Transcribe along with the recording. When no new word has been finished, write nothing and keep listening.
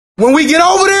When we get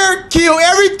over there, kill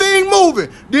everything moving.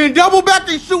 Then double back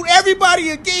and shoot everybody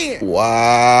again.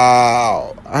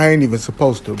 Wow. I ain't even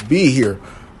supposed to be here.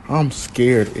 I'm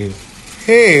scared as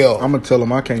hell. I'm gonna tell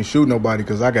them I can't shoot nobody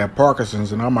because I got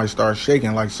Parkinson's and I might start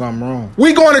shaking like something wrong.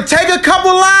 We gonna take a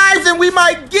couple lives and we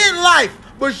might get life.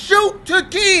 But shoot to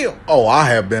kill. Oh, I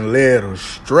have been led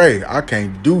astray. I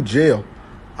can't do jail.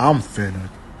 I'm finna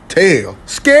tell.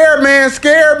 Scared man.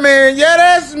 Yeah,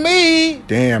 that's me.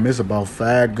 Damn, it's about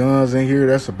 5 guns in here.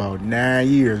 That's about 9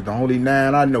 years. The only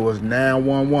 9 I know is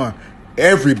 911.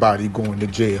 Everybody going to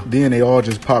jail. Then they all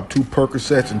just pop 2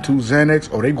 Percocets and 2 Xanax.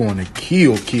 Oh, they going to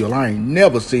kill. I ain't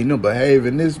never seen them behave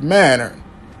in this manner.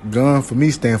 Gun for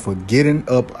me stand for getting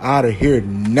up out of here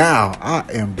now. I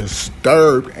am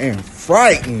disturbed and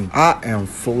frightened. I am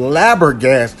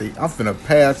flabbergasted. I'm finna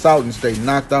pass out and stay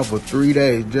knocked out for 3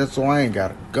 days just so I ain't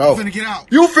gotta go. You finna get out.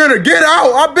 You finna get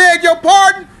out? I beg your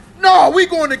pardon? No, we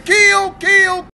going to kill.